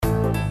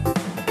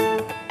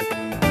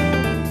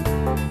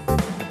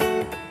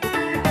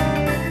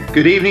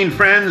Good evening,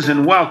 friends,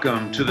 and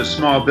welcome to the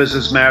Small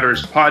Business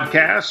Matters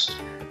podcast.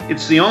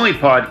 It's the only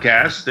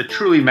podcast that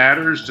truly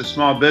matters to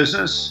small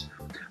business.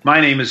 My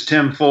name is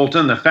Tim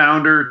Fulton, the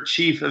founder,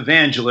 chief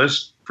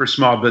evangelist for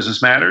Small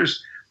Business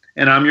Matters,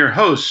 and I'm your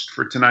host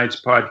for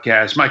tonight's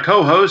podcast. My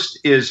co-host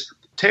is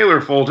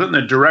Taylor Fulton,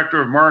 the director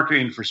of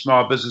marketing for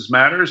Small Business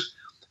Matters.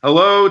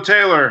 Hello,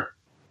 Taylor.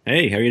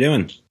 Hey, how are you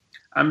doing?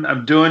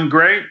 I'm doing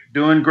great,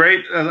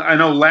 I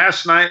know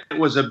last night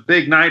was a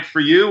big night for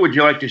you. Would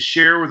you like to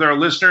share with our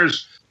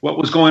listeners what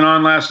was going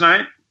on last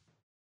night?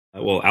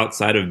 Well,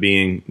 outside of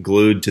being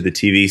glued to the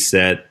TV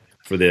set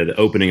for the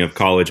opening of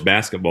college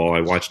basketball,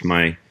 I watched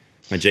my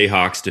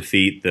Jayhawks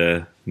defeat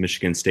the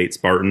Michigan State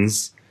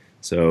Spartans.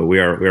 So we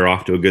are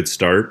off to a good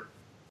start.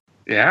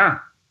 Yeah,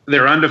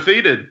 they're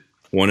undefeated.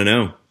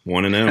 1-0.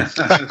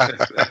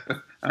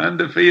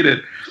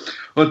 Undefeated.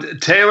 Well,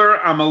 Taylor,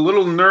 I'm a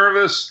little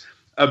nervous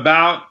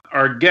about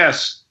our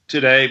guest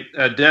today,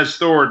 Dez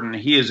Thornton.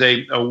 He is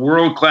a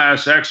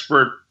world-class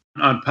expert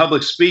on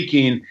public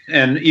speaking,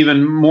 and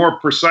even more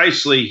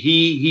precisely,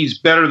 he's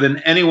better than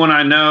anyone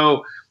I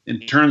know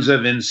in terms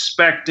of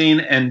inspecting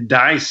and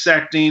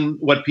dissecting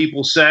what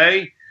people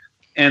say.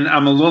 And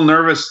I'm a little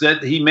nervous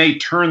that he may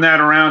turn that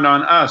around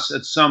on us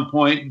at some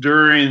point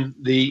during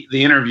the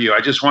interview.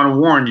 I just want to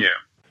warn you.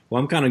 Well,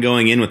 I'm kind of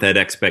going in with that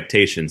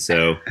expectation,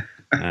 so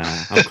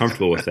I'm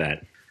comfortable with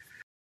that.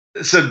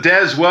 So,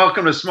 Dez,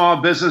 welcome to Small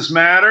Business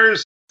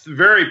Matters.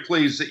 Very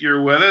pleased that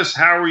you're with us.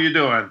 How are you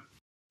doing?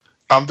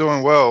 I'm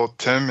doing well,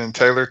 Tim and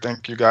Taylor.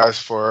 Thank you guys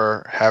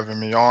for having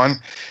me on.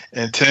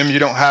 And Tim, you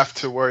don't have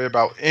to worry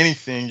about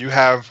anything. You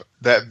have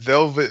that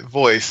velvet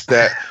voice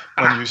that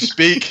when you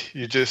speak,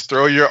 you just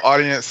throw your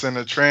audience in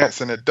a trance,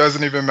 and it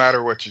doesn't even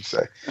matter what you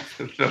say.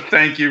 So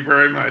thank you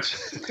very much.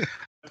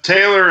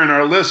 Taylor and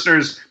our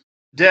listeners,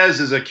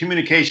 Dez is a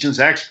communications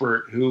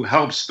expert who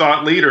helps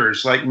thought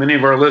leaders, like many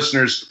of our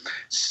listeners,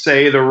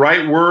 say the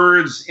right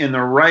words in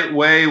the right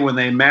way when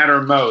they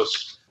matter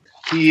most.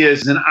 He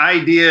is an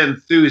idea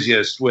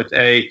enthusiast with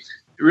a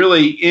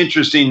really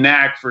interesting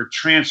knack for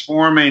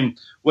transforming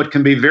what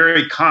can be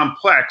very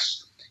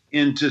complex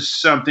into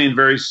something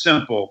very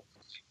simple.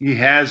 He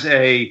has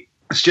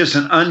it's just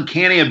an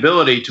uncanny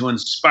ability to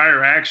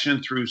inspire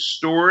action through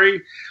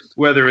story,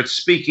 whether it's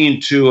speaking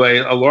to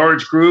a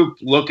large group,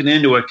 looking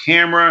into a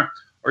camera,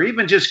 or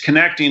even just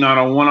connecting on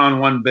a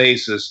one-on-one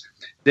basis.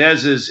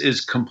 Dez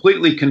is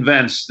completely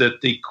convinced that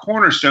the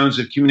cornerstones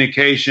of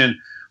communication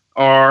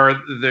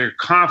are their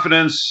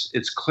confidence,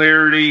 its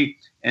clarity,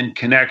 and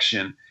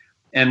connection.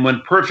 And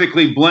when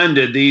perfectly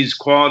blended, these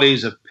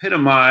qualities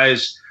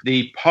epitomize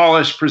the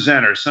polished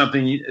presenter,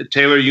 something,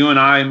 Taylor, you and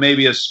I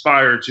maybe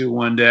aspire to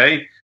one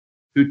day,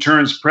 who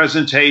turns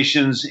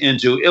presentations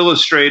into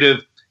illustrative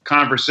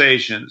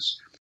conversations.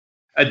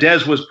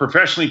 Dez was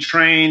professionally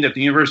trained at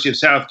the University of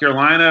South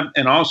Carolina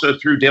and also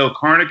through Dale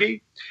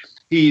Carnegie.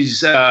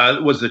 He's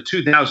was the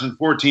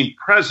 2014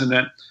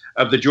 president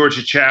of the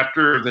Georgia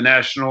chapter of the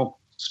National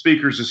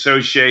Speakers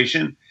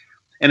Association.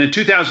 And in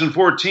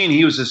 2014,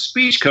 he was a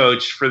speech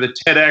coach for the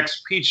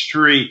TEDx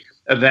Peachtree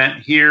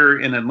event here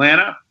in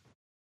Atlanta.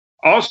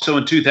 Also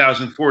in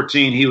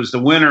 2014, he was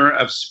the winner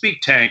of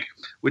Speak Tank,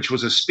 which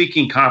was a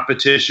speaking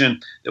competition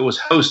that was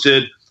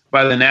hosted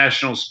by the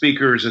National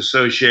Speakers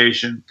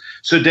Association.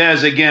 So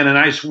Dez, again, a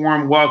nice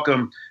warm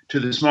welcome to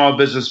the Small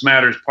Business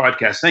Matters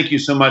podcast. Thank you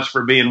so much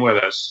for being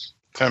with us.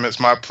 Tim, it's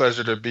my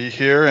pleasure to be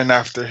here. And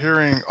after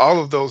hearing all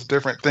of those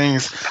different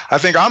things, I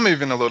think I'm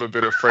even a little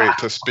bit afraid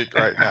to speak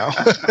right now.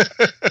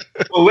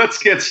 Well, let's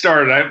get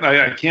started.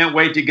 I can't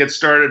wait to get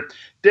started.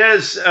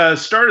 Dez,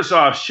 start us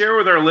off. Share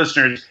with our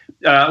listeners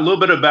a little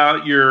bit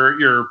about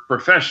your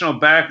professional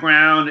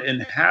background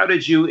and how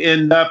did you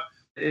end up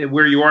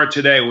where you are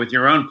today with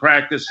your own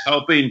practice,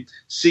 helping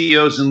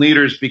CEOs and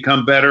leaders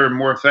become better and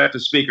more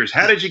effective speakers.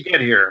 How did you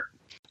get here?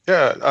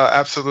 Yeah,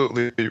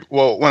 absolutely.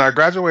 Well, when I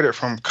graduated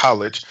from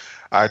college,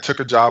 I took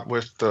a job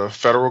with the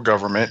federal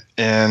government,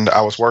 and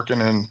I was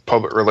working in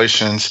public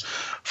relations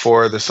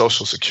for the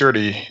Social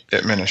Security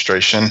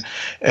Administration.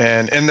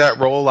 And in that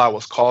role, I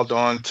was called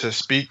on to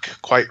speak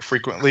quite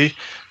frequently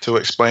to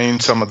explain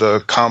some of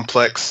the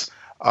complex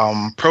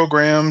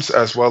programs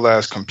as well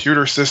as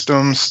computer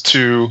systems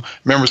to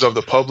members of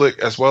the public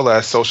as well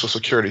as Social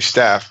Security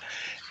staff.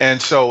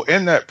 And so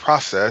in that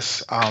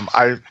process,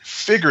 I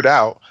figured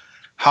out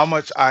how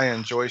much I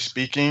enjoy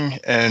speaking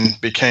and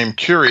became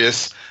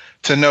curious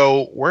to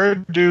know, where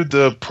do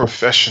the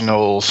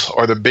professionals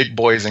or the big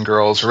boys and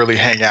girls really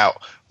hang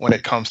out when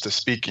it comes to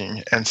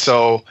speaking? And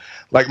so,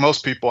 like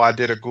most people, I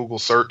did a Google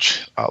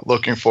search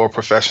looking for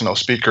professional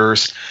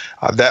speakers.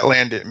 That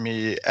landed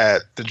me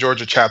at the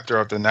Georgia chapter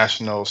of the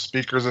National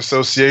Speakers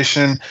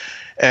Association.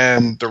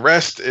 And the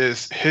rest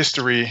is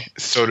history,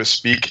 so to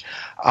speak.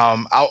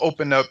 I'll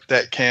open up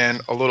that can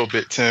a little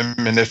bit, Tim,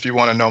 and if you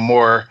want to know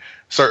more,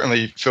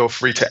 certainly feel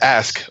free to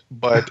ask.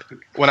 But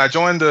when I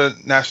joined the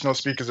National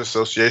Speakers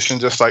Association,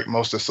 just like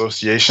most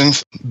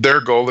associations, their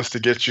goal is to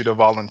get you to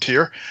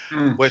volunteer,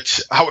 which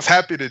I was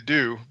happy to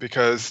do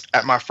because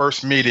at my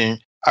first meeting,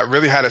 I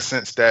really had a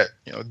sense that,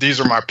 these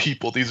are my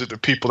people. These are the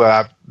people that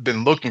I've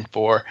been looking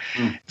for.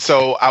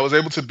 So I was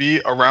able to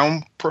be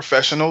around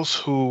professionals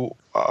who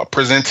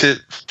presented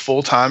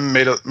full time,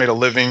 made a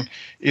living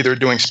either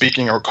doing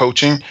speaking or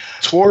coaching.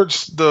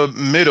 Towards the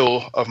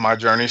middle of my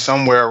journey,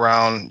 somewhere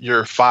around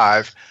year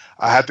 5,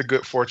 I had the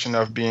good fortune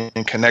of being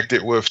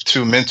connected with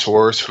 2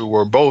 mentors who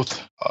were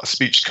both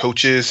speech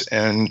coaches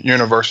and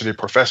university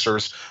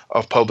professors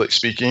of public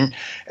speaking.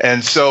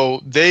 And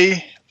so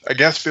they, I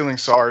guess, feeling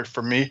sorry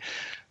for me,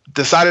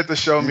 decided to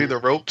show me the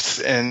ropes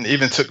and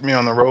even took me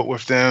on the road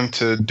with them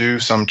to do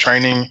some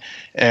training,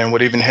 and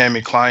would even hand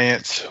me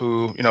clients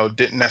who,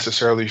 didn't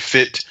necessarily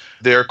fit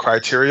their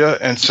criteria.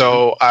 And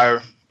so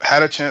I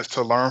had a chance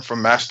to learn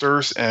from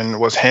masters and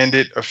was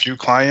handed a few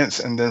clients.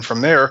 And then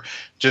from there,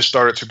 just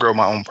started to grow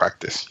my own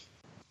practice.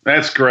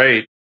 That's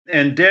great.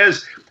 And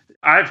Dez,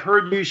 I've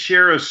heard you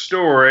share a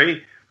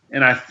story,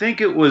 and I think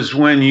it was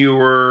when you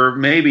were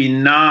maybe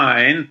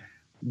 9,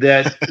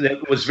 that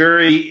was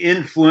very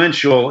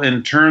influential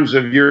in terms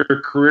of your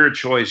career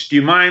choice. Do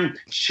you mind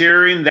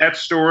sharing that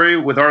story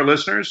with our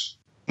listeners?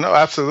 No,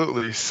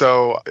 absolutely.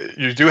 So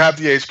you do have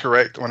the age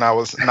correct. When I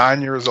was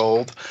 9 years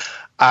old,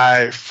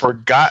 I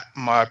forgot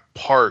my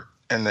part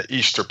in the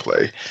Easter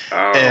play.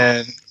 Oh.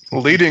 And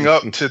leading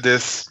up to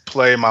this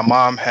play, my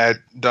mom had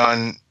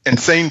done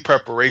insane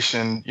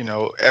preparation,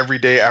 every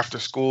day after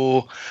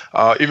school,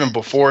 even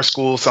before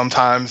school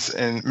sometimes,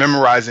 and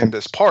memorizing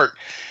this part.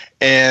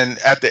 And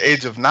at the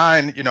age of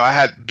 9, I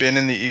had been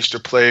in the Easter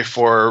play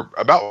for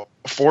about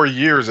 4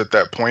 years at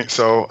that point.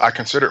 So I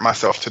considered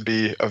myself to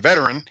be a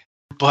veteran.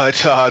 But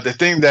the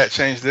thing that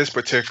changed this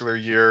particular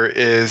year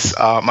is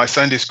my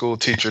Sunday school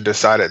teacher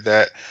decided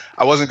that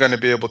I wasn't going to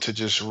be able to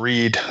just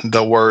read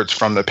the words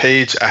from the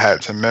page. I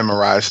had to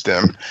memorize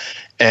them.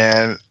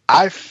 And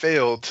I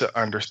failed to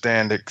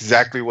understand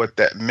exactly what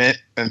that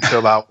meant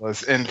until I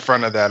was in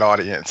front of that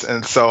audience.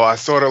 And so I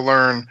sort of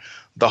learned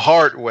the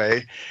hard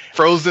way,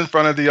 froze in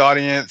front of the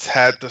audience,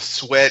 had the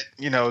sweat,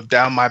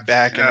 down my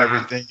back and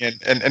everything,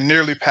 and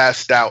nearly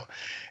passed out.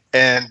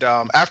 And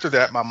after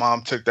that, my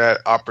mom took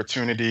that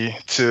opportunity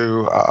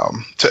to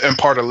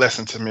impart a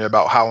lesson to me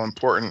about how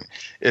important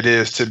it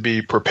is to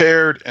be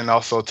prepared and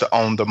also to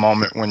own the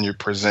moment when you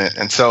present.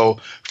 And so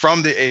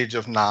from the age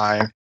of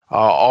 9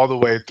 all the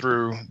way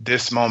through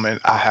this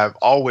moment, I have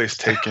always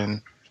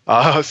taken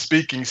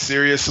speaking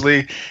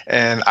seriously,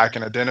 and I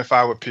can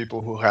identify with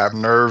people who have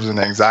nerves and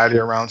anxiety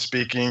around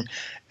speaking.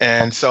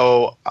 And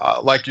so,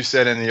 like you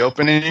said in the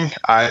opening,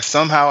 I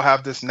somehow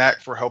have this knack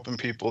for helping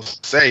people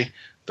say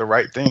the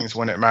right things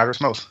when it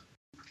matters most.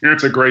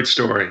 It's a great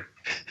story.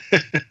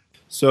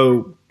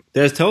 So,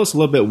 Des, tell us a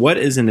little bit, what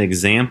is an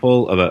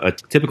example of a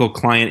typical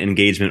client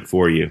engagement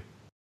for you?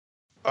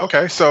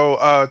 Okay,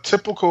 so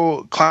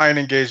typical client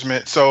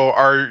engagement. So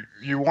are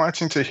you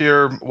wanting to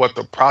hear what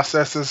the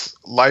process is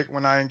like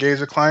when I engage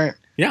a client?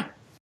 Yeah.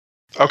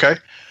 Okay.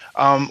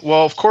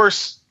 Well, of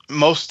course,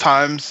 most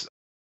times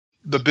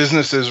the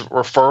business is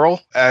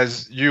referral.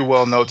 As you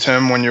well know,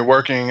 Tim, when you're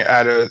working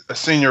at a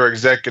senior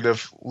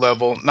executive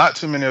level, not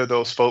too many of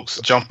those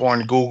folks jump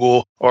on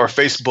Google or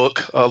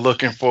Facebook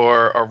looking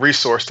for a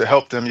resource to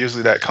help them.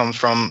 Usually that comes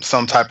from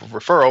some type of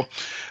referral.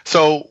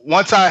 So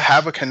once I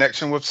have a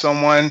connection with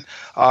someone,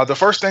 the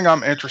first thing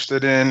I'm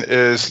interested in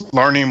is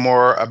learning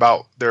more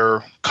about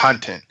their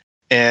content.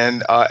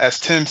 And as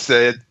Tim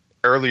said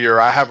earlier,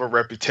 I have a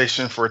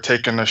reputation for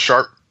taking a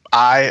sharp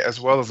eye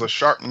as well as a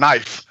sharp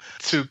knife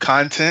to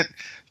content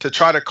to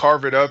try to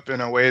carve it up in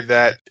a way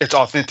that it's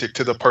authentic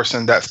to the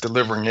person that's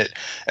delivering it.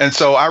 And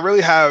so I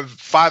really have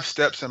 5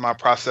 steps in my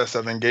process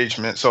of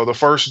engagement. So the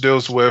first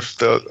deals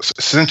with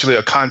essentially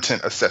a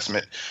content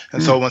assessment.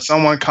 And so when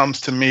someone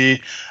comes to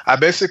me, I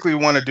basically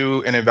want to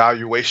do an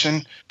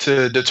evaluation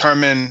to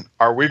determine,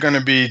 are we going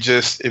to be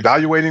just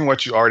evaluating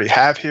what you already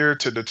have here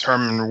to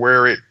determine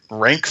where it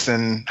ranks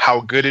and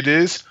how good it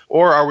is?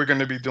 Or are we going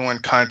to be doing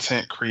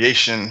content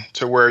creation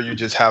to where you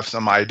just have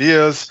some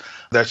ideas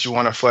that you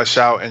want to flesh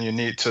out and you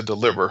need to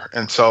deliver?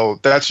 And so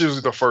that's usually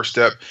the first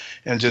step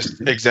in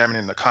just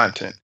examining the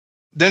content.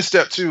 Then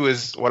step 2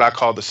 is what I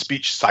call the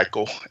speech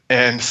cycle.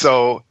 And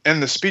so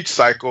in the speech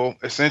cycle,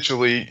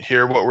 essentially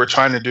here, what we're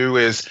trying to do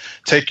is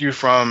take you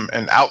from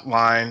an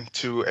outline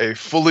to a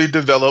fully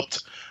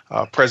developed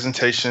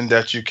presentation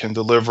that you can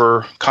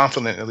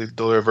confidently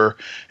deliver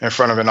in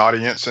front of an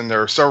audience. And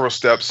there are several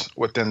steps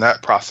within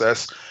that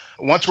process.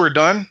 Once we're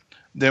done,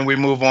 then we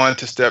move on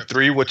to step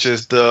 3, which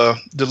is the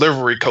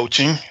delivery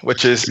coaching,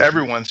 which is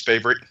everyone's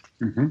favorite.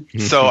 Mm-hmm.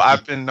 So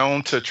I've been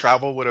known to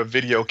travel with a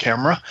video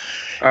camera.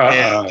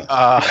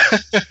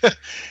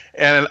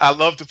 And I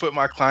love to put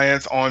my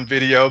clients on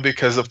video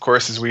because, of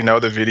course, as we know,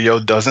 the video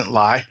doesn't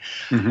lie.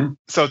 Mm-hmm.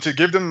 So to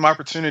give them an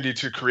opportunity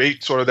to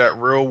create sort of that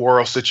real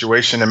world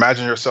situation,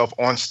 imagine yourself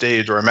on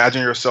stage or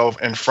imagine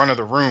yourself in front of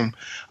the room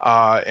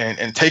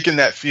and taking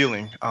that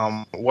feeling.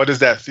 What does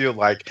that feel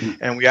like?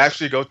 Mm-hmm. And we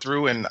actually go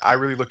through and I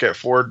really look at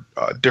 4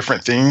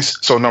 different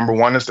things. So number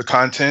 1 is the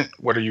content.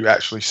 What are you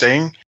actually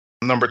saying?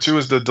 Number two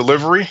is the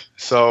delivery.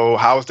 So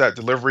how is that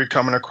delivery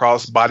coming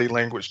across? Body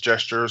language,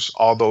 gestures,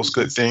 all those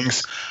good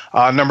things.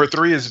 Number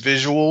three is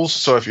visuals.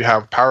 So if you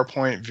have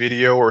PowerPoint,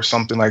 video, or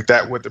something like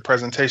that with the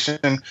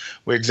presentation,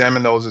 we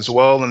examine those as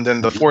well. And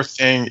then the fourth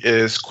thing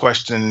is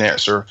question and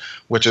answer,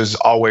 which is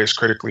always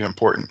critically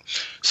important.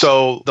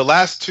 So the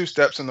last two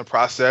steps in the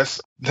process,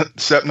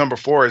 step number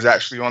four is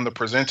actually on the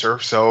presenter.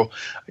 So,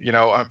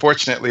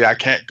 unfortunately, I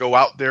can't go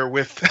out there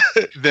with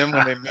them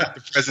when they make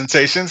the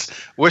presentations.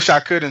 Wish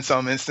I could in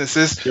some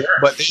instances, sure.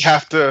 But they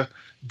have to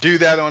do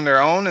that on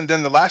their own. And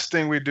then the last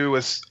thing we do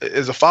is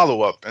a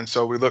follow-up. And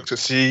so we look to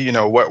see,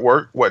 what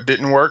worked, what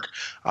didn't work.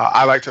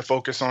 I like to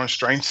focus on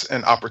strengths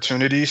and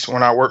opportunities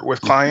when I work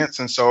with clients.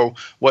 And so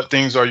what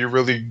things are you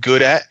really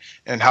good at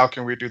and how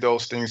can we do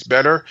those things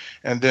better?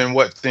 And then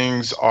what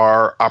things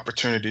are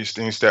opportunities,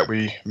 things that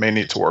we may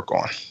need to work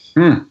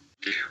on.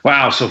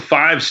 Wow. So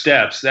 5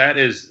 steps. That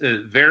is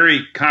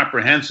very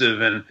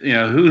comprehensive. And,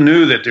 who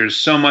knew that there's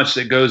so much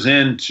that goes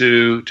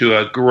into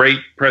a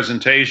great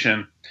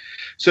presentation.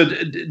 So,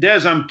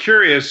 Dez, I'm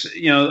curious,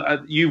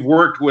 you've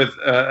worked with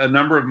a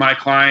number of my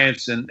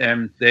clients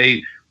and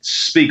they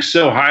speak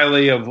so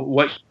highly of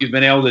what you've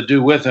been able to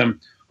do with them.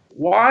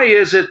 Why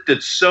is it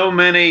that so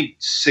many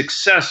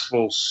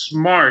successful,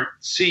 smart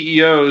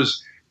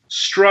CEOs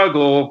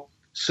struggle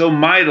so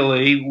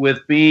mightily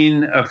with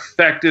being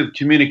effective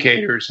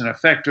communicators and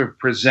effective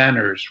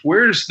presenters?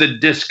 Where's the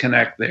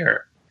disconnect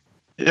there?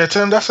 Yeah,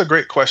 Tim, that's a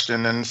great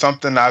question and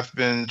something I've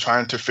been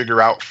trying to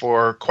figure out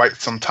for quite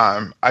some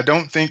time. I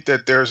don't think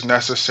that there's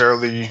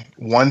necessarily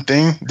one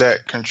thing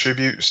that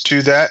contributes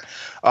to that.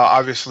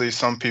 Obviously,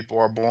 some people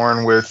are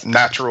born with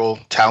natural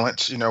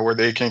talents, where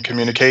they can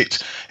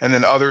communicate, and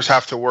then others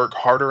have to work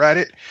harder at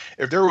it.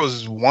 If there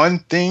was one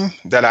thing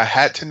that I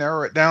had to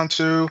narrow it down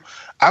to,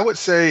 I would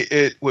say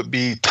it would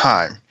be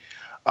time.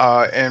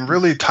 And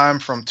really time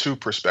from 2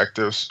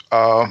 perspectives.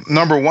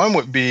 Number one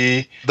would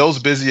be those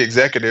busy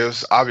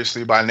executives,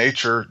 obviously by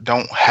nature,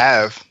 don't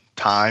have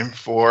time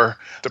for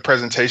the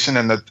presentation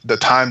and the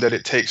time that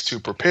it takes to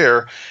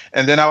prepare.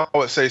 And then I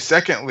would say,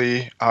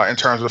 secondly, in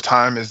terms of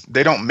time, is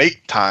they don't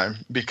make time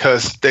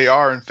because they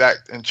are, in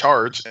fact, in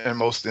charge in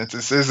most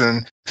instances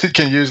and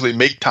can usually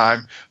make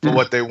time for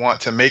what they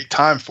want to make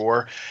time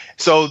for.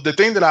 So the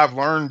thing that I've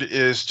learned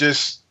is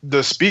just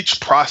the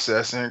speech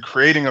process and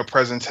creating a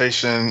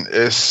presentation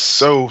is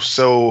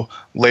so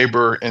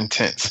labor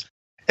intense.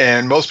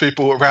 And most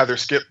people would rather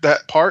skip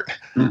that part.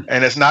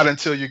 And it's not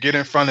until you get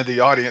in front of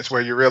the audience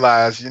where you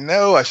realize,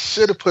 I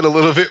should have put a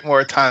little bit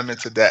more time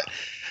into that.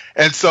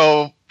 And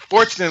so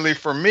fortunately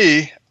for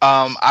me,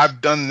 I've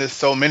done this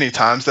so many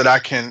times that I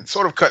can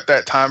sort of cut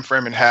that time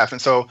frame in half.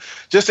 And so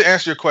just to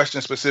answer your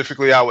question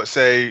specifically, I would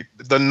say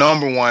the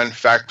number one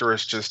factor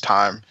is just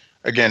time.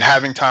 Again,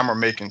 having time or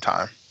making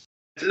time.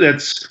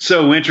 That's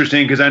so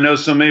interesting because I know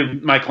so many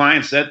of my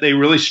clients that they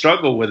really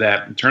struggle with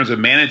that in terms of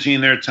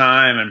managing their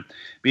time and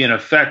being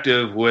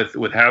effective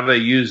with how they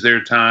use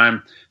their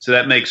time. So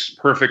that makes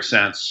perfect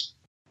sense.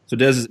 So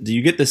do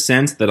you get the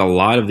sense that a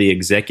lot of the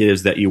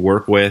executives that you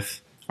work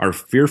with are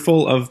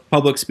fearful of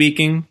public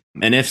speaking?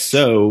 And if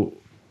so,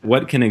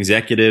 what can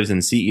executives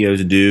and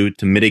CEOs do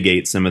to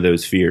mitigate some of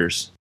those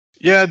fears?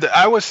 Yeah,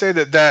 I would say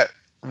that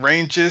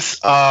ranges.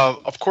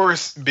 Of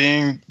course,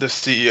 being the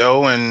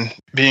CEO and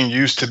being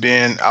used to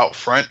being out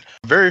front,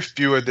 very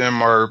few of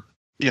them are,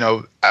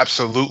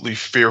 absolutely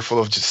fearful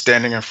of just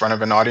standing in front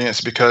of an audience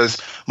because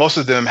most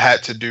of them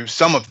had to do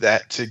some of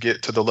that to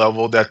get to the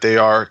level that they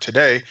are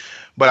today.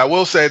 But I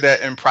will say that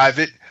in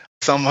private,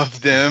 some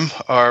of them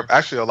are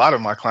actually a lot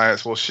of my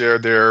clients will share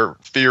their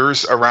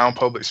fears around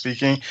public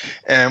speaking.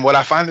 And what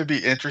I find to be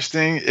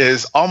interesting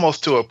is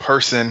almost to a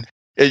person,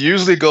 it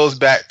usually goes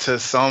back to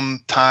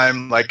some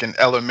time like in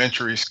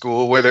elementary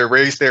school where they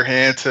raised their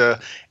hand to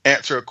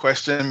answer a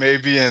question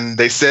maybe and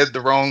they said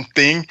the wrong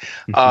thing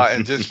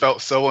and just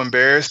felt so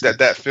embarrassed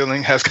that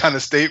feeling has kind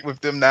of stayed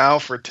with them now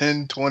for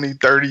 10, 20,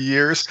 30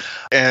 years.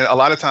 And a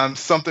lot of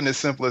times something as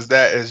simple as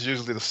that is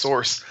usually the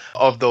source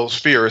of those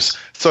fears.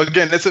 So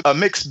again, it's a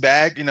mixed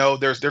bag.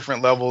 There's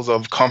different levels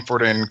of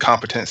comfort and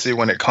competency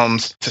when it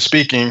comes to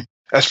speaking.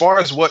 As far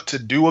as what to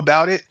do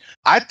about it,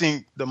 I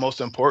think the most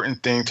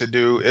important thing to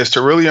do is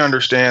to really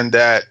understand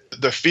that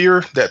the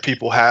fear that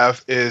people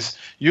have is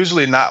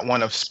usually not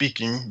one of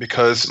speaking,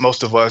 because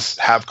most of us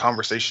have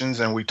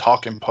conversations and we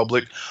talk in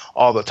public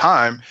all the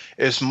time.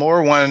 It's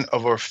more one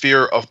of a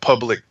fear of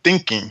public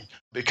thinking.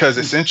 Because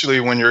essentially,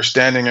 when you're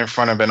standing in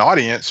front of an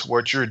audience,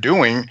 what you're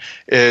doing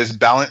is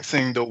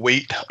balancing the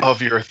weight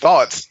of your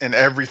thoughts, and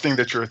everything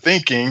that you're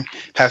thinking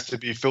has to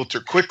be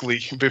filtered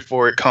quickly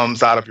before it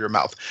comes out of your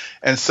mouth.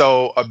 And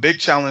so a big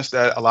challenge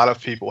that a lot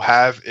of people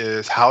have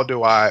is, how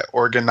do I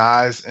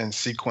organize and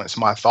sequence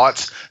my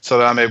thoughts so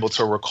that I'm able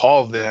to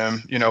recall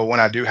them, when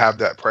I do have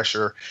that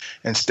pressure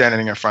and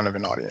standing in front of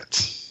an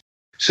audience.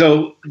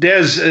 So,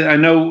 Dez, I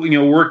know,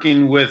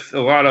 working with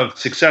a lot of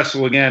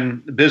successful,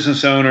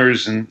 business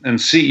owners and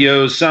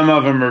CEOs, some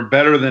of them are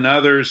better than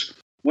others.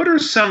 What are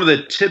some of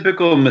the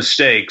typical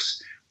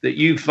mistakes that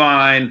you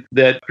find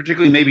that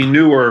particularly maybe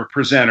newer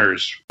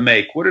presenters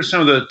make? What are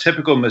some of the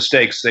typical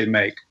mistakes they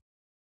make?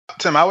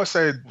 Tim, I would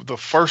say the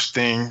first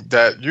thing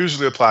that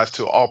usually applies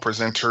to all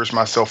presenters,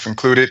 myself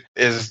included,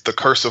 is the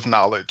curse of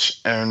knowledge.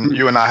 And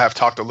you and I have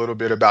talked a little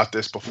bit about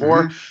this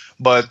before,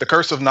 but the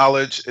curse of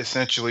knowledge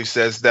essentially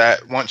says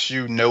that once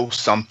you know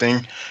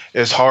something,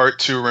 it's hard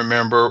to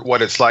remember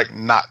what it's like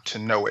not to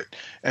know it.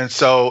 And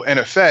so, in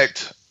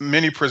effect,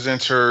 many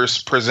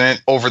presenters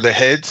present over the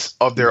heads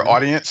of their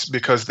audience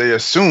because they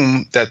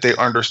assume that they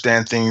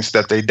understand things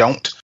that they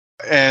don't.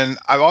 And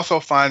I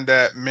also find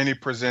that many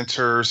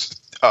presenters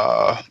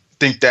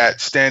think that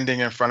standing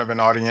in front of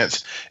an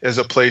audience is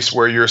a place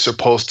where you're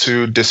supposed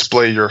to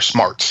display your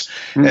smarts.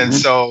 And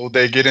so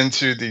they get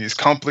into these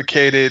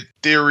complicated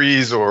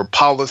theories or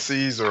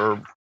policies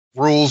or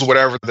rules,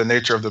 whatever the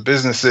nature of the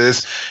business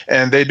is.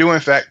 And they do, in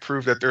fact,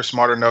 prove that they're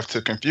smart enough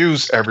to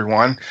confuse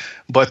everyone,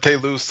 but they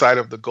lose sight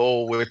of the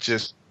goal, which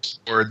is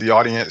for the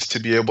audience to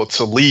be able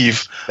to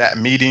leave that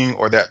meeting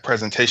or that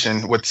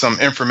presentation with some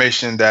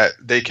information that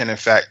they can, in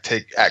fact,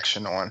 take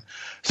action on.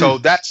 So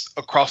that's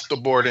across the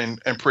board and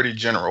pretty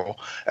general.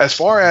 As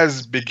far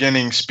as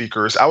beginning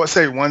speakers, I would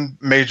say one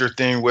major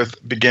thing with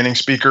beginning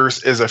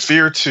speakers is a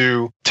fear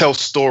to tell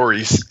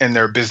stories in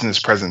their business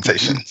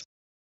presentations.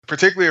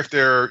 Particularly if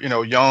they're,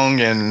 young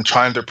and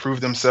trying to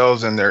prove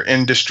themselves in their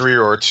industry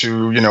or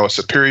to, a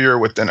superior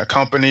within a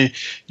company.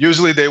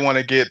 Usually they want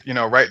to get,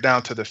 right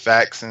down to the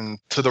facts and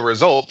to the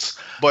results.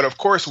 But of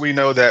course, we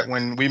know that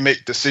when we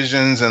make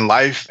decisions in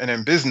life and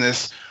in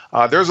business,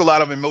 there's a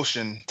lot of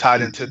emotion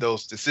tied into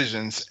those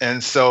decisions.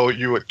 And so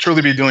you would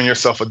truly be doing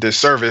yourself a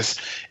disservice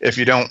if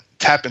you don't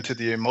tap into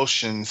the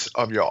emotions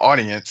of your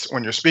audience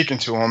when you're speaking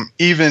to them,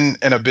 even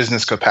in a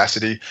business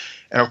capacity.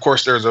 And of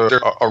course, there's a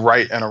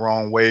right and a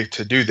wrong way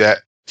to do that.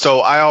 So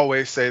I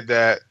always say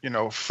that,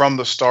 from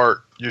the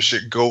start, you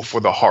should go for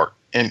the heart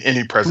in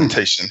any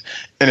presentation.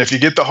 And if you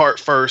get the heart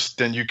first,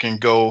 then you can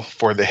go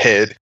for the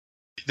head.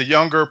 The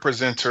younger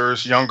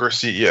presenters, younger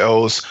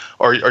CEOs,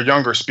 or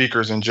younger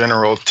speakers in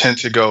general tend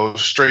to go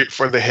straight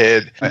for the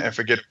head and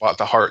forget about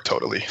the heart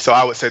totally. So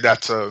I would say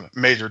that's a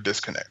major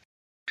disconnect.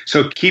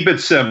 So keep it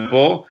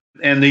simple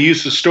and the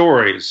use of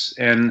stories.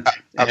 And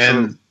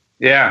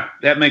yeah,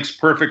 that makes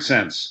perfect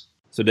sense.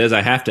 So Dez,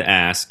 I have to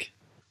ask,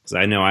 because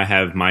I know I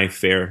have my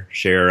fair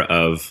share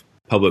of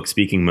public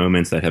speaking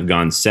moments that have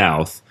gone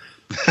south.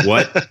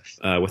 What,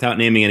 without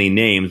naming any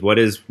names, what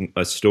is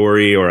a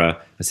story or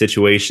a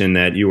situation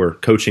that you were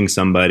coaching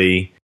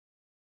somebody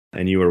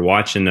and you were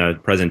watching a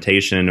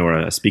presentation or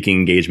a speaking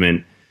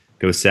engagement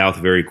go south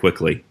very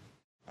quickly?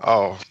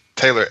 Oh,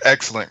 Taylor,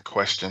 excellent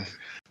question.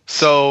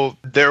 So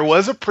there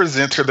was a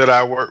presenter that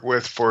I worked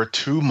with for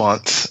 2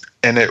 months,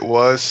 and it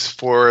was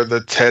for the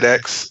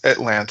TEDx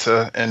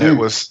Atlanta, and it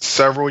was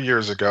several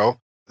years ago.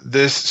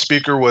 This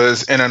speaker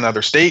was in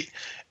another state.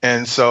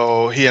 And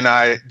so he and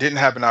I didn't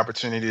have an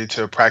opportunity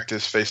to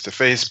practice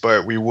face-to-face,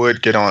 but we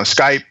would get on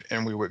Skype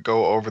and we would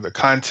go over the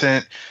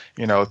content,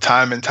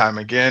 time and time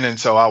again. And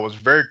so I was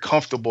very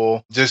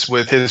comfortable just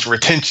with his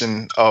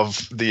retention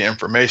of the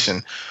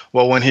information.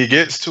 Well, when he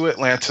gets to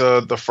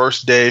Atlanta, the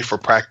first day for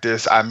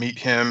practice, I meet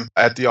him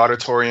at the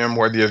auditorium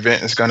where the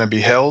event is going to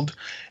be held.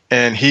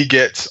 And he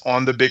gets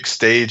on the big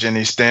stage and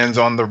he stands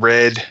on the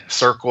red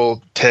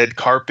circle TED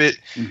carpet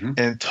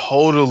and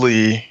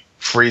totally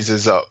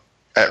freezes up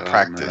at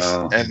practice.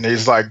 No. And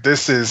he's like,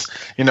 this is,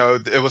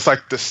 it was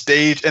like the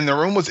stage and the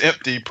room was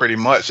empty pretty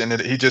much.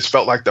 And he just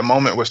felt like the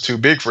moment was too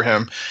big for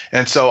him.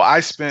 And so I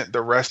spent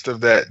the rest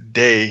of that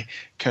day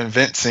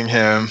convincing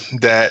him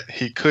that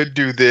he could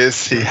do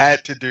this, he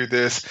had to do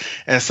this.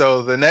 And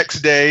so the next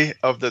day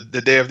of the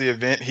day of the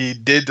event, he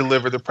did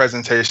deliver the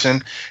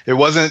presentation. It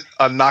wasn't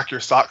a knock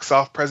your socks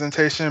off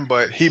presentation,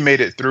 but he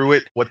made it through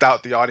it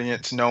without the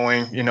audience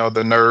knowing,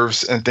 the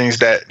nerves and things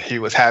that he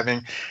was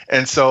having.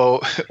 And so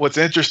what's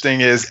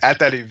interesting is at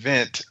that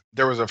event,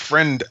 there was a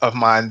friend of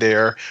mine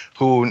there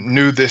who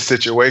knew this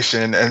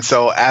situation. And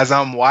so as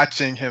I'm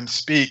watching him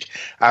speak,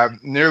 I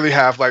nearly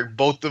have like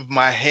both of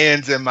my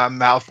hands in my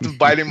mouth,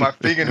 biting my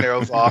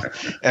fingernails off.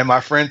 And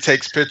my friend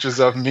takes pictures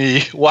of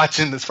me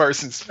watching this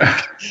person speak.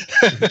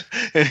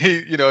 And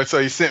he, so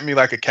he sent me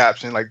like a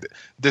caption, like,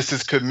 this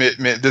is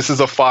commitment. This is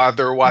a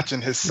father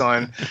watching his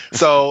son.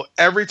 So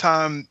every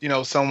time,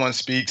 someone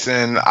speaks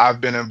and I've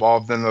been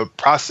involved in the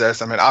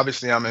process, I mean,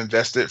 obviously I'm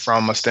invested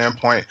from a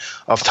standpoint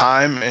of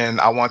time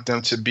and I want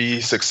them to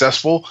be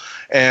successful.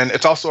 And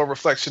it's also a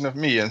reflection of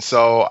me. And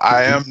so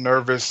I am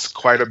nervous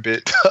quite a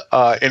bit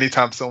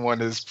anytime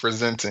someone is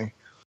presenting.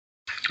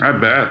 I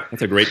bet.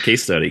 That's a great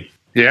case study.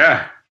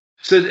 Yeah.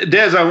 So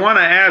Dez, I want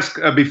to ask,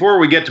 before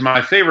we get to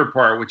my favorite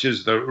part, which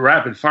is the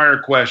rapid fire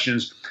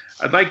questions,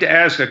 I'd like to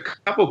ask a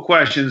couple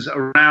questions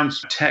around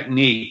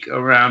technique,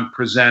 around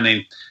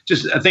presenting,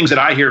 just things that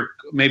I hear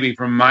maybe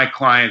from my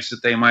clients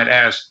that they might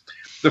ask.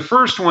 The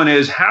first one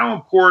is, how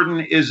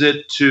important is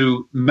it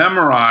to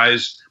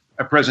memorize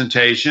a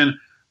presentation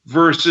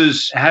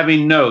versus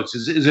having notes?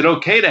 Is it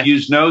okay to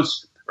use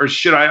notes, or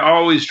should I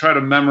always try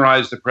to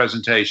memorize the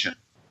presentation?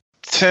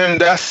 Tim,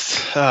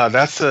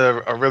 that's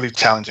a really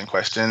challenging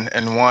question,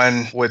 and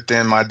one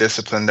within my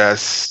discipline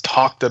that's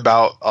talked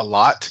about a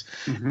lot.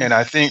 Mm-hmm. And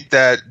I think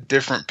that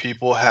different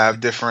people have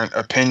different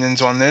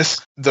opinions on this.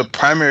 The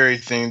primary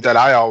thing that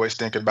I always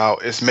think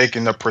about is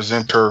making the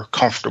presenter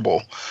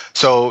comfortable.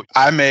 So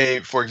I may,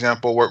 for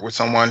example, work with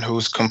someone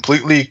who's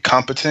completely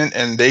competent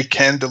and they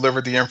can deliver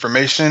the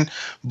information,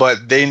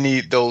 but they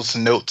need those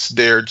notes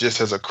there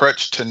just as a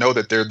crutch to know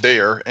that they're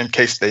there in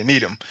case they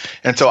need them.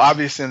 And so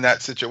obviously in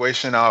that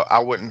situation, I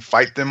wouldn't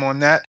fight them on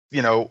that.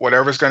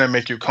 Whatever's going to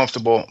make you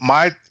comfortable.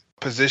 My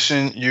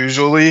position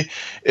usually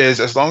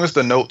is as long as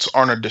the notes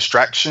aren't a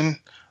distraction,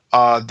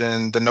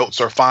 then the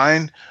notes are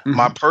fine. Mm-hmm.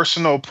 My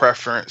personal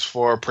preference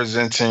for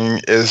presenting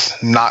is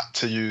not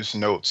to use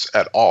notes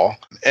at all.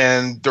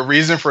 And the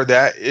reason for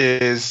that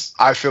is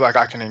I feel like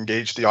I can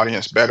engage the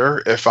audience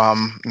better if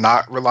I'm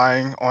not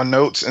relying on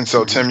notes. And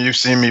so, Tim, you've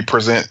seen me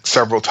present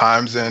several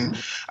times, and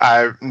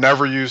I've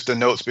never used the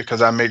notes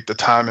because I make the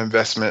time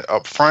investment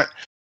up front.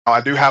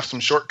 I do have some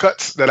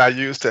shortcuts that I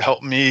use to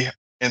help me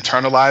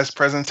internalize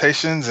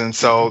presentations, and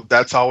so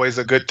that's always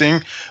a good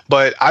thing.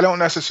 But I don't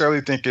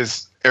necessarily think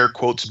it's air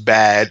quotes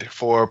bad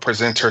for a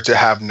presenter to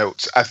have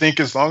notes. I think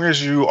as long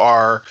as you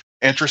are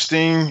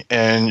interesting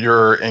and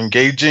you're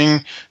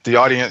engaging, the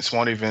audience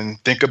won't even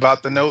think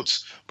about the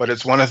notes. But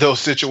it's one of those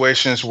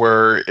situations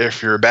where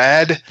if you're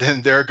bad,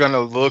 then they're going to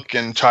look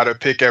and try to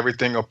pick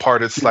everything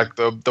apart. It's like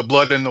the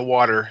blood in the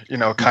water,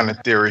 kind of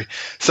theory.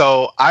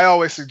 So I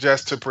always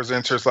suggest to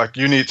presenters, like,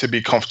 you need to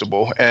be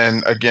comfortable.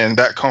 And again,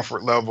 that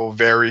comfort level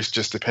varies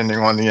just depending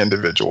on the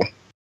individual.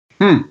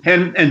 And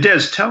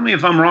Dez, tell me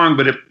if I'm wrong,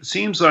 but it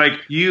seems like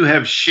you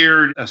have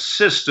shared a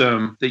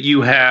system that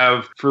you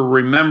have for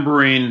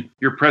remembering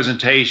your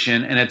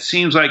presentation, and it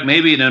seems like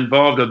maybe it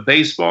involved a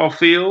baseball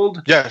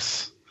field.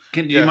 Yes.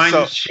 Do you mind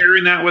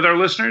sharing that with our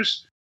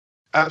listeners?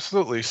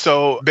 Absolutely.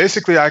 So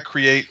basically, I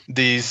create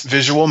these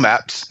visual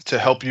maps to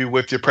help you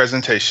with your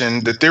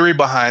presentation. The theory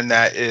behind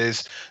that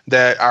is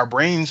that our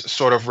brains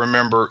sort of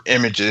remember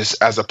images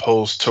as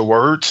opposed to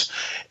words.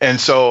 And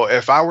so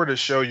if I were to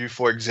show you,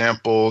 for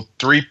example,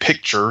 3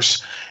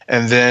 pictures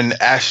and then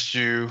asked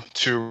you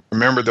to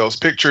remember those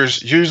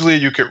pictures, usually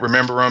you could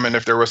remember them. And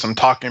if there were some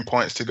talking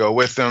points to go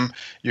with them,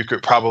 you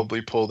could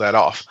probably pull that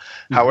off.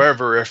 Mm-hmm.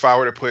 However, if I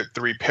were to put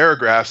 3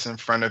 paragraphs in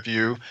front of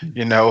you,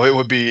 it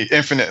would be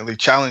infinitely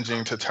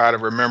challenging to try to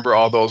remember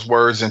all those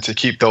words and to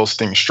keep those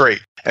things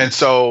straight. And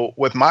so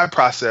with my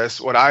process,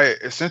 what I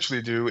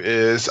essentially do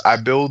is I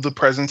build the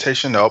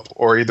presentation up,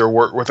 or either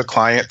work with a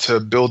client to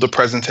build the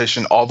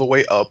presentation all the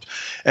way up.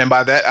 And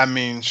by that, I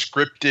mean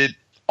scripted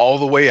all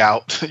the way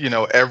out.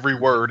 Every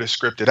word is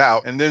scripted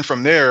out. And then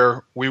from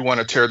there, we want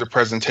to tear the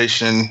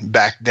presentation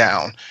back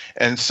down.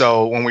 And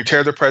so when we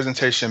tear the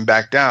presentation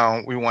back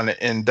down, we want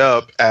to end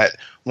up at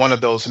one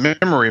of those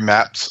memory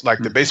maps, like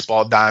the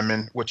baseball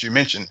diamond, which you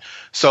mentioned.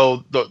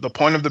 So the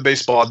point of the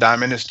baseball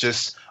diamond is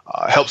just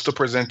helps the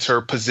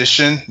presenter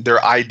position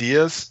their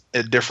ideas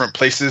at different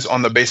places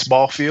on the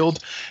baseball field.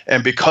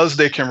 And because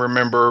they can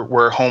remember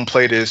where home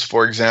plate is,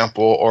 for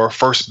example, or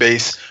first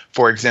base,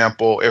 for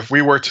example, if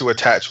we were to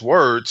attach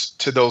words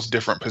to those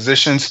different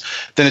positions,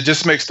 then it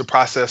just makes the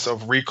process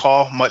of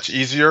recall much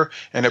easier,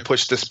 and it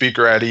puts the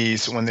speaker at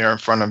ease when they're in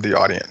front of the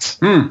audience.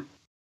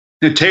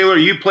 Now, Taylor,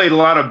 you played a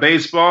lot of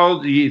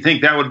baseball. Do you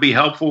think that would be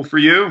helpful for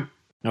you?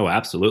 Oh,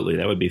 absolutely.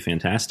 That would be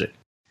fantastic.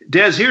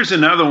 Dez, here's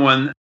another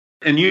one,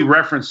 and you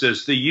referenced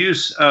this, the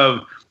use of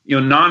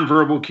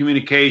nonverbal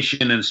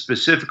communication, and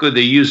specifically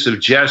the use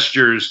of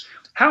gestures.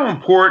 How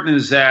important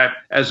is that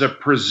as a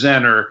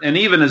presenter? And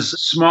even as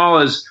small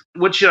as,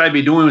 what should I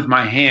be doing with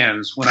my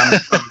hands when I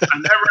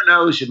never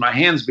know, should my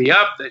hands be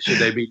up? Should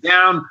they be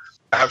down?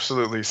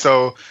 Absolutely.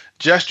 So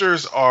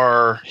gestures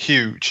are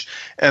huge.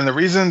 And the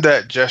reason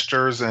that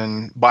gestures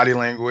and body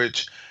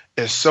language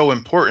is so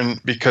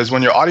important, because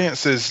when your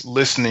audience is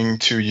listening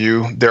to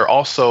you, they're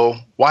also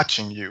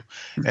watching you.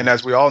 And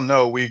as we all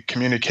know, we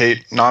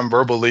communicate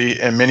nonverbally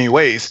in many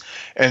ways.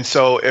 And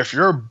so if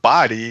your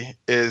body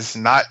is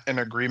not in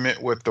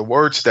agreement with the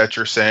words that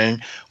you're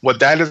saying,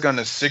 what that is going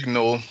to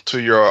signal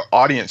to your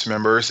audience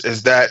members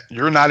is that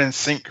you're not in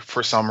sync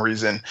for some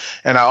reason.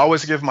 And I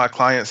always give my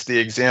clients the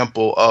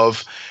example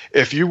of,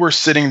 if you were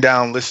sitting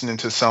down listening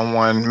to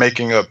someone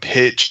making a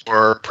pitch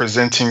or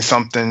presenting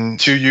something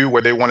to you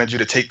where they wanted you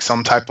to take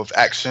some type of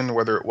action,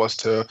 whether it was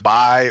to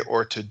buy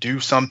or to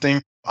do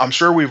something, I'm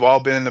sure we've all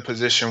been in a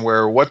position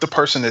where what the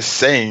person is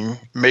saying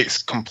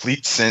makes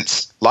complete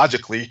sense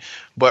logically,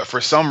 but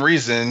for some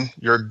reason,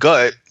 your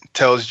gut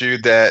tells you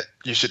that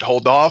you should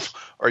hold off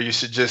or you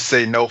should just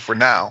say no for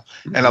now.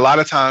 And a lot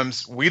of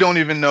times we don't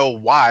even know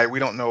why. We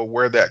don't know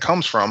where that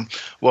comes from.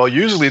 Well,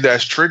 usually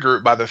that's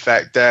triggered by the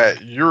fact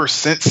that you're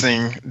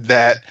sensing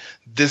that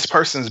this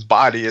person's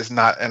body is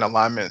not in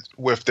alignment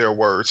with their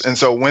words. And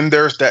so when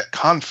there's that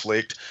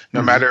conflict,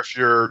 no matter if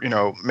you're,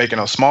 making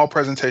a small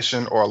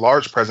presentation or a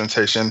large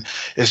presentation,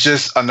 it's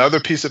just another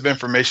piece of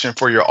information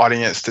for your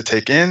audience to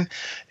take in.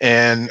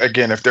 And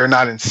again, if they're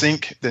not in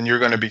sync, then you're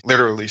going to be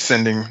literally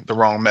sending the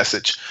wrong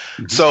message.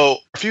 So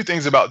a few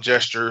things about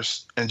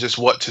gestures and just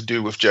what to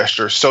do with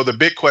gestures. So the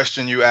big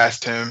question you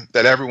asked him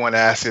that everyone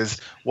asks is,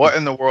 what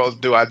in the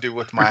world do I do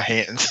with my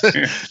hands?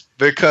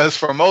 Because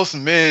for most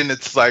men,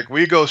 it's like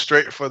we go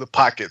straight for the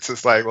pockets.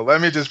 It's like, well,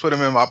 let me just put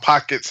them in my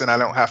pockets and I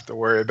don't have to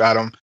worry about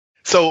them.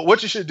 So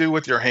what you should do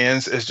with your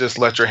hands is just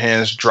let your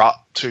hands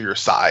drop to your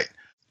side.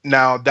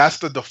 Now, that's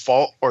the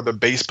default or the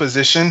base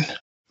position.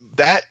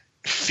 That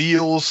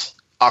feels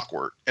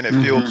awkward and it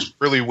feels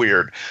really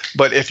weird.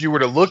 But if you were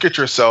to look at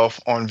yourself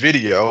on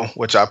video,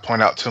 which I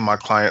point out to my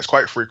clients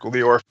quite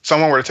frequently, or if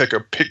someone were to take a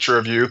picture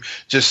of you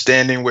just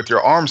standing with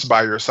your arms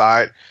by your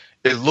side,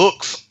 it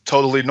looks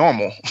totally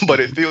normal, but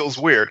it feels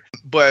weird.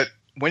 But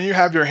when you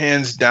have your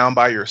hands down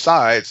by your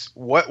sides,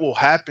 what will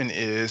happen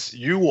is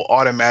you will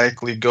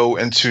automatically go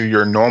into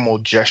your normal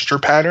gesture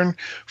pattern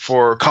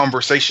for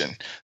conversation.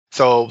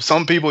 So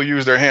some people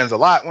use their hands a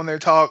lot when they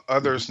talk,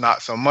 others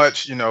not so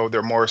much.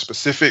 They're more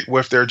specific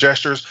with their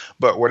gestures.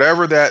 But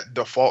whatever that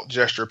default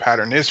gesture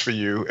pattern is for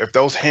you, if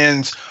those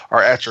hands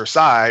are at your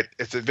side,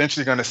 it's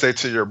eventually going to say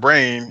to your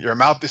brain, your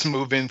mouth is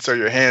moving, so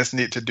your hands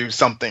need to do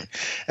something.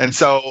 And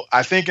so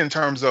I think in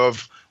terms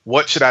of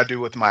what should I do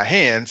with my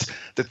hands,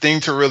 the thing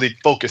to really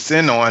focus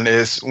in on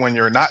is when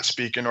you're not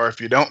speaking, or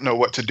if you don't know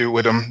what to do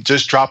with them,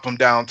 just drop them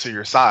down to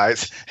your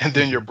sides, and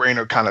then your brain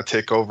will kind of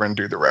take over and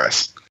do the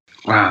rest.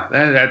 Wow,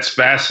 that's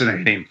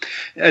fascinating.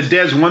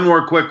 Dez, one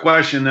more quick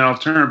question, then I'll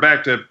turn it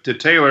back to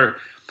Taylor.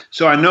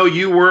 So I know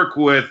you work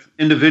with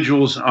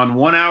individuals on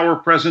 1-hour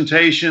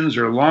presentations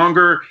or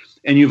longer,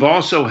 and you've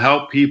also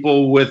helped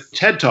people with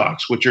TED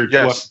Talks, which are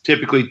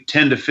typically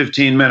 10 to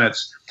 15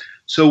 minutes.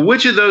 So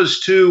which of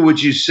those two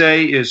would you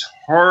say is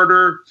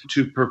harder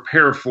to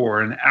prepare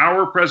for, an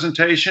hour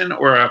presentation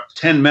or a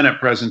 10-minute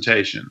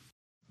presentation?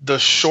 The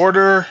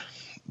shorter,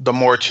 the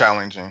more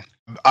challenging.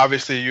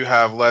 Obviously, you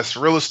have less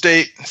real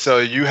estate, so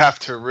you have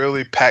to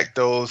really pack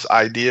those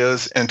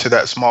ideas into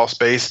that small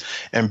space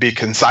and be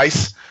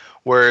concise.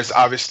 Whereas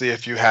obviously,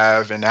 if you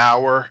have an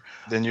hour,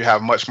 then you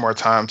have much more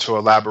time to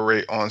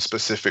elaborate on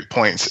specific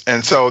points.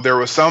 And so there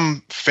was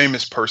some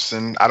famous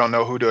person, I don't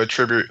know who to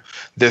attribute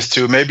this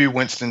to, maybe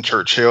Winston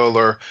Churchill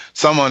or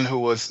someone who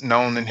was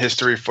known in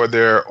history for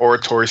their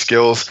oratory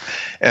skills.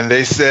 And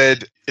they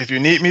said, if you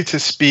need me to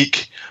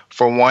speak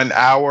for 1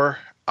 hour,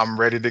 I'm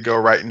ready to go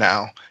right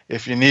now.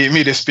 If you need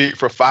me to speak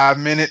for 5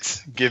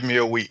 minutes, give me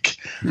a week.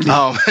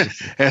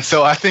 And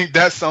so I think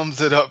that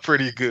sums it up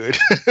pretty good.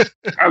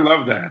 I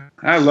love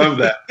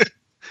that.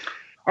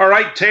 All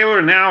right, Taylor,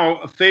 now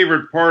a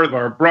favorite part of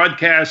our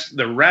broadcast,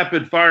 the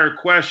rapid fire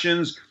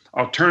questions.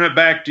 I'll turn it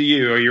back to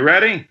you. Are you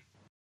ready?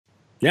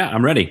 Yeah,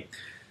 I'm ready.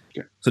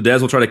 Okay. So Dez,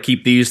 we'll try to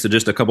keep these to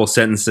just a couple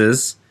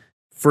sentences.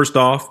 First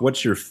off,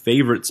 what's your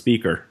favorite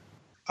speaker?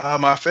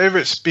 My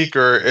favorite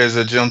speaker is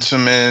a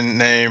gentleman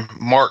named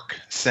Mark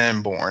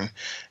Sanborn.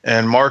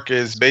 And Mark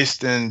is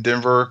based in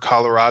Denver,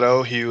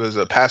 Colorado. He was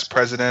a past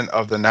president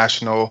of the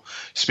National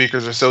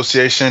Speakers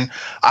Association.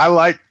 I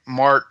like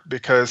Mark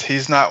because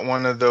he's not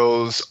one of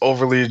those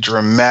overly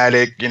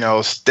dramatic,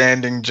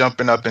 standing,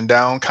 jumping up and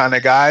down kind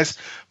of guys.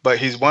 But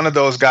he's one of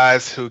those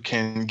guys who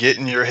can get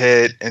in your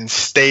head and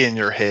stay in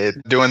your head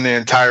during the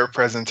entire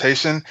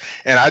presentation.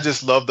 And I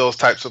just love those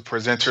types of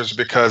presenters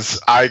because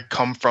I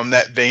come from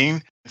that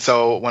vein.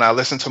 So when I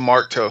listen to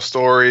Mark tell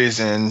stories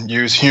and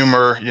use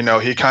humor,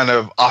 he kind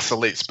of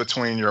oscillates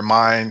between your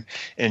mind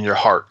and your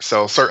heart.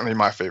 So certainly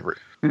my favorite.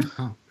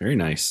 Oh, very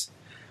nice.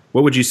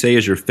 What would you say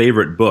is your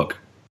favorite book?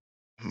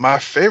 My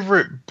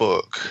favorite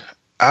book,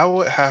 I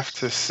would have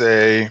to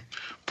say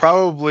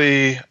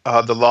probably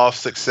The Law of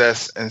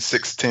Success and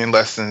 16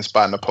 Lessons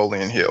by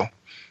Napoleon Hill.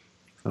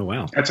 Oh,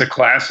 wow. That's a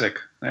classic.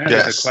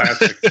 That's a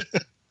classic.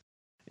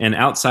 And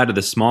outside of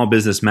the Small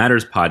Business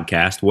Matters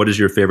podcast, what is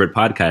your favorite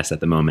podcast at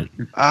the moment?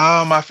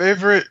 My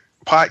favorite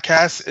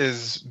podcast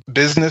is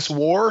Business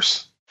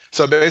Wars.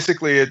 So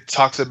basically it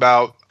talks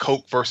about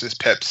Coke versus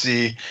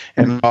Pepsi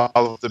and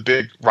all of the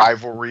big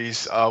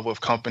rivalries with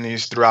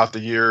companies throughout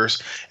the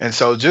years. And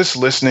so just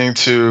listening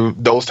to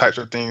those types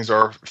of things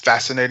are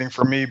fascinating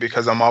for me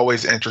because I'm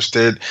always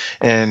interested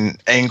in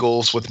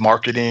angles with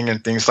marketing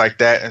and things like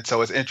that. And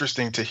so it's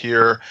interesting to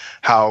hear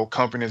how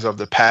companies of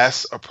the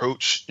past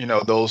approach,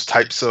 those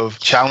types of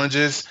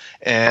challenges.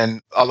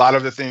 And a lot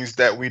of the things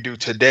that we do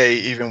today,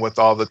 even with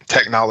all the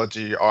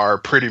technology, are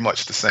pretty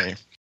much the same.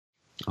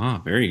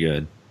 Oh, very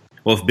good.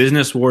 Well, if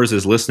Business Wars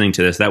is listening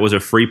to this, that was a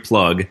free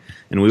plug,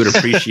 and we would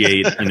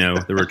appreciate,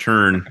 the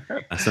return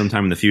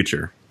sometime in the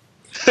future.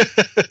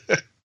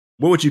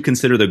 What would you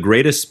consider the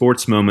greatest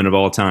sports moment of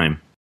all time?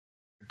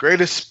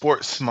 Greatest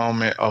sports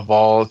moment of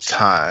all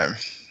time.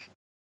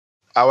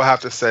 I would have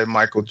to say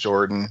Michael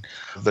Jordan.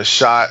 The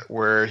shot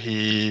where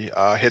he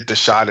hit the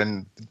shot,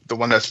 and the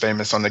one that's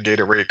famous on the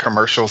Gatorade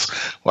commercials.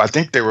 Well, I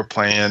think they were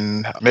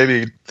playing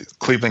maybe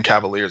Cleveland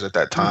Cavaliers at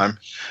that time,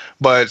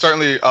 but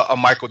certainly a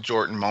Michael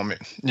Jordan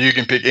moment. You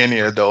can pick any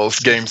of those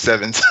Game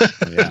 7s.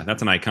 Yeah,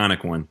 that's an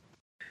iconic one.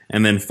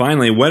 And then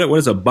finally, what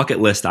is a bucket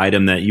list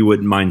item that you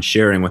wouldn't mind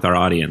sharing with our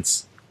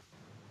audience?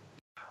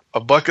 A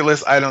bucket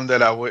list item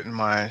that I wouldn't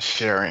mind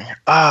sharing.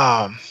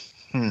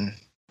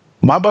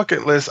 My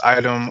bucket list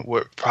item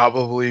would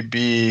probably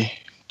be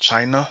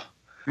China.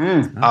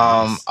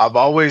 Nice. I've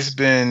always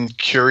been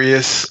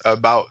curious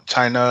about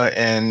China,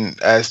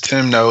 and as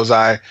Tim knows,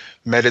 I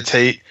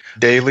meditate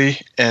daily,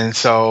 and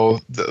so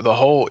the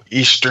whole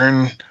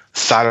Eastern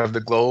side of the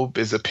globe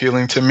is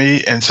appealing to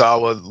me, and so I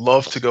would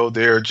love to go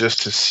there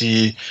just to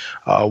see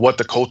what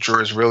the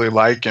culture is really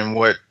like and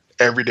what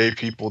everyday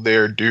people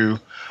there do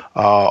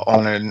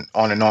on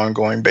an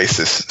ongoing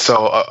basis.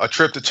 So a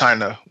trip to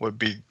China would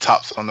be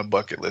tops on the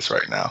bucket list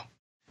right now.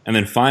 And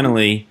then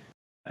finally,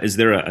 is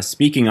there a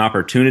speaking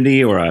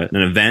opportunity or an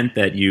event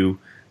that you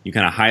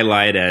kind of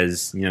highlight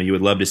as, you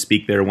would love to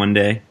speak there one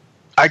day?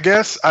 I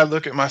guess I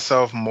look at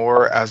myself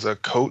more as a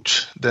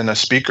coach than a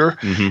speaker.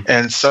 Mm-hmm.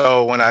 And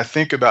so when I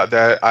think about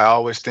that, I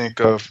always think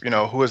of,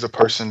 who is a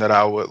person that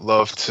I would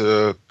love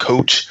to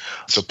coach,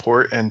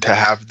 support, and to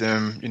have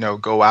them,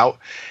 go out.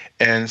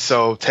 And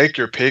so take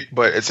your pick,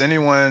 but it's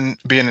anyone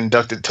being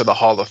inducted to the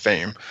Hall of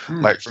Fame.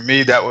 Like for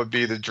me, that would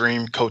be the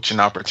dream coaching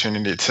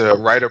opportunity to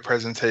write a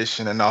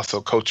presentation and also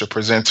coach a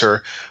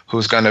presenter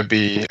who's going to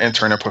be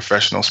entering a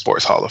professional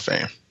sports Hall of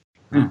Fame.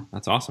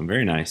 That's awesome.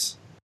 Very nice.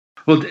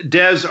 Well,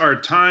 Dez, our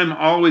time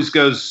always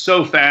goes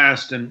so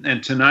fast,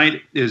 and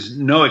tonight is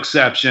no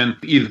exception.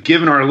 You've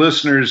given our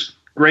listeners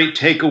great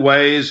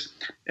takeaways,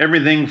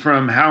 everything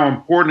from how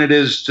important it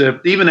is to,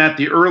 even at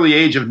the early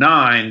age of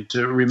 9,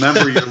 to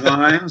remember your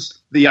lines,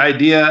 the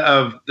idea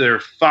of their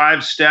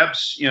 5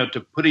 steps,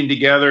 to putting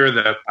together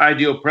the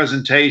ideal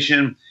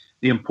presentation,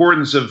 the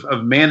importance of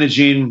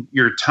managing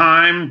your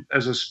time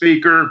as a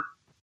speaker,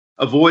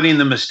 avoiding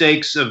the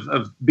mistakes of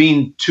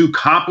being too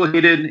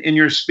complicated in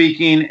your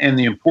speaking, and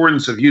the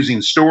importance of using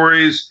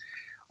stories.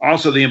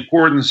 Also, the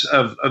importance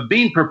of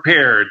being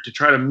prepared to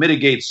try to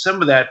mitigate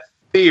some of that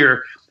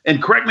fear.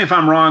 And correct me if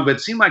I'm wrong, but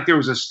it seemed like there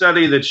was a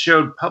study that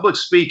showed public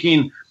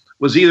speaking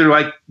was either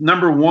like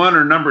number 1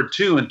 or number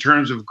 2 in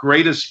terms of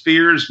greatest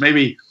fears,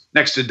 maybe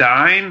next to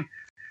dying.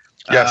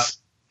 Yes,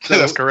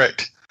 that's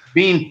correct.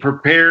 Being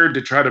prepared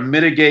to try to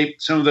mitigate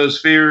some of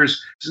those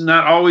fears is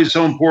not always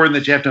so important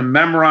that you have to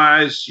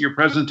memorize your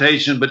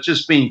presentation, but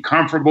just being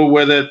comfortable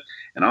with it,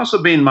 and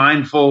also being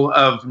mindful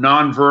of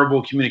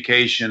nonverbal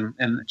communication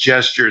and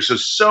gestures.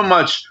 So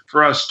much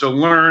for us to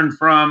learn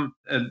from,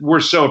 and we're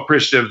so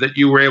appreciative that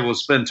you were able to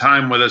spend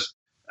time with us.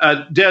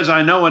 Dez,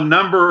 I know a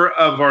number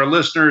of our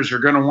listeners are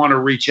going to want to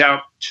reach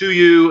out to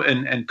you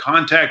and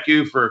contact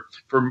you for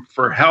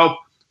help.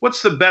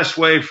 What's the best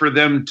way for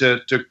them to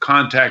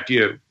contact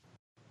you?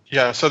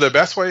 Yeah, so the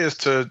best way is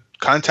to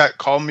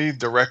call me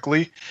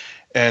directly.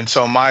 And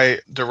so my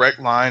direct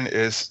line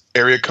is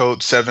area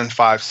code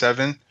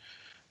 757,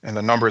 and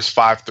the number is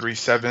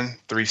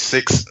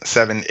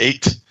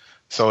 537-3678.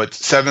 So it's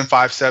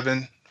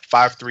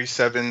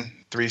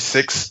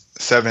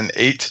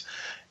 757-537-3678.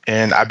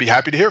 And I'd be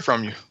happy to hear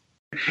from you.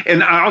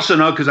 And I also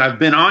know, because I've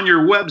been on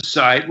your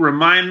website,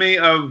 remind me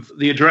of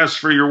the address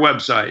for your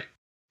website.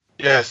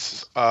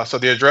 Yes. So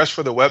the address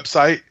for the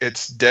website,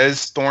 it's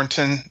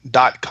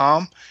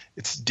dezthornton.com.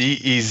 It's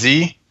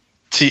DEZTHORNTON.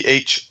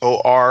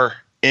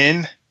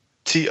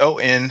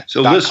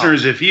 So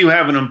listeners, if you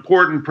have an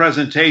important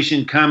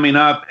presentation coming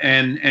up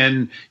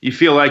and you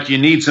feel like you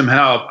need some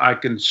help, I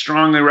can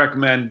strongly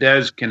recommend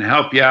Dez can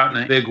help you out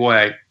in a big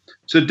way.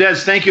 So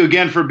Dez, thank you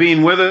again for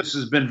being with us. This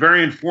has been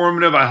very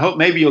informative. I hope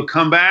maybe you'll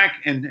come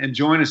back and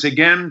join us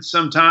again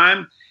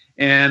sometime.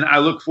 And I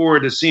look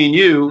forward to seeing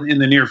you in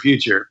the near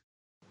future.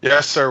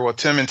 Yes, sir. Well,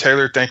 Tim and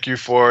Taylor, thank you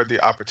for the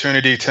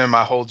opportunity. Tim,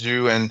 I hold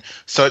you in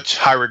such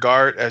high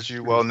regard, as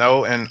you well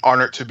know, and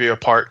honored to be a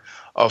part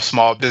of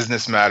Small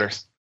Business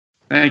Matters.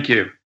 Thank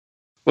you.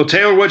 Well,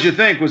 Taylor, what'd you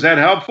think? Was that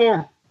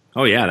helpful?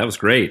 Oh, yeah, that was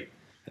great.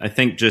 I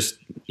think just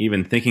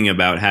even thinking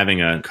about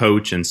having a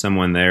coach and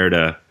someone there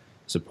to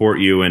support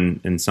you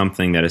in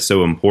something that is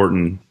so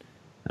important,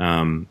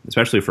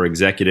 especially for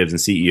executives and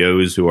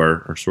CEOs who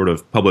are sort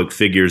of public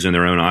figures in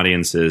their own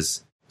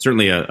audiences,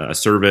 certainly a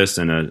service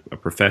and a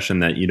profession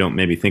that you don't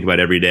maybe think about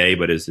every day,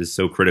 but is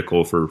so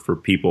critical for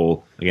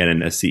people, again,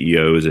 and as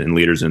CEOs and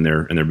leaders in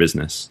their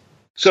business.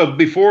 So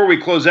before we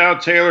close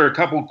out, Taylor, a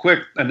couple quick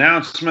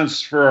announcements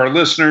for our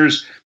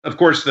listeners. Of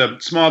course, the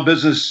Small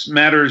Business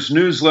Matters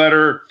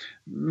newsletter,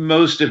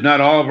 most, if not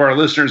all of our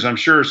listeners, I'm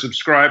sure, are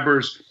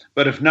subscribers.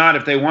 But if not,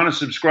 if they want to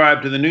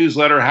subscribe to the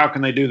newsletter, how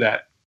can they do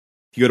that?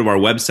 You go to our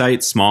website,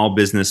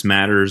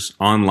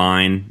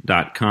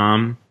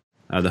 smallbusinessmattersonline.com.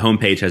 The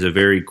homepage has a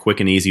very quick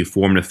and easy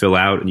form to fill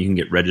out, and you can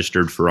get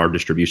registered for our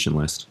distribution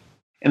list.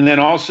 And then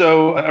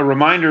also a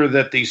reminder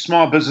that the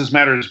Small Business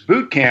Matters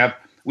Bootcamp,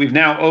 we've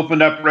now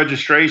opened up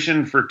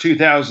registration for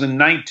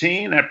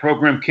 2019. That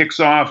program kicks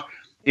off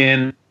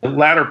in the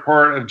latter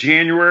part of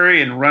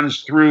January and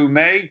runs through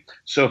May.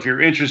 So if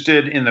you're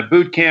interested in the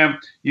boot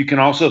camp, you can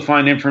also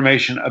find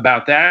information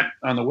about that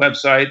on the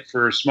website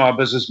for Small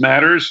Business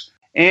Matters.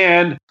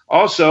 And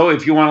also,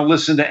 if you want to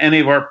listen to any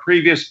of our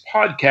previous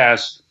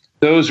podcasts,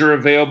 those are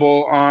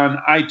available on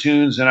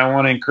iTunes, and I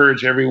want to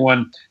encourage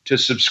everyone to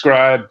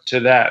subscribe to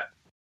that.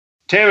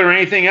 Taylor,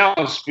 anything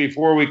else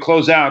before we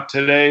close out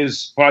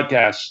today's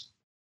podcast?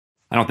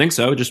 I don't think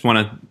so. Just want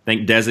to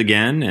thank Dez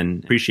again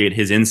and appreciate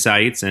his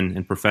insights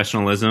and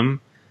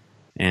professionalism.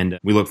 And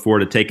we look forward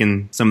to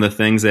taking some of the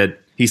things that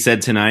he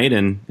said tonight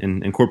and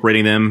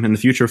incorporating them in the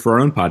future for our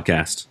own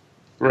podcast.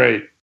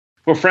 Great.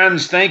 Well,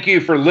 friends, thank you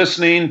for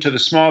listening to the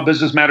Small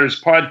Business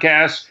Matters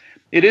podcast.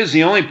 It is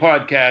the only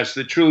podcast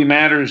that truly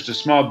matters to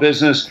small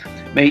business.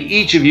 May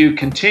each of you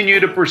continue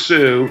to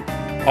pursue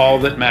all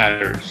that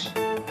matters.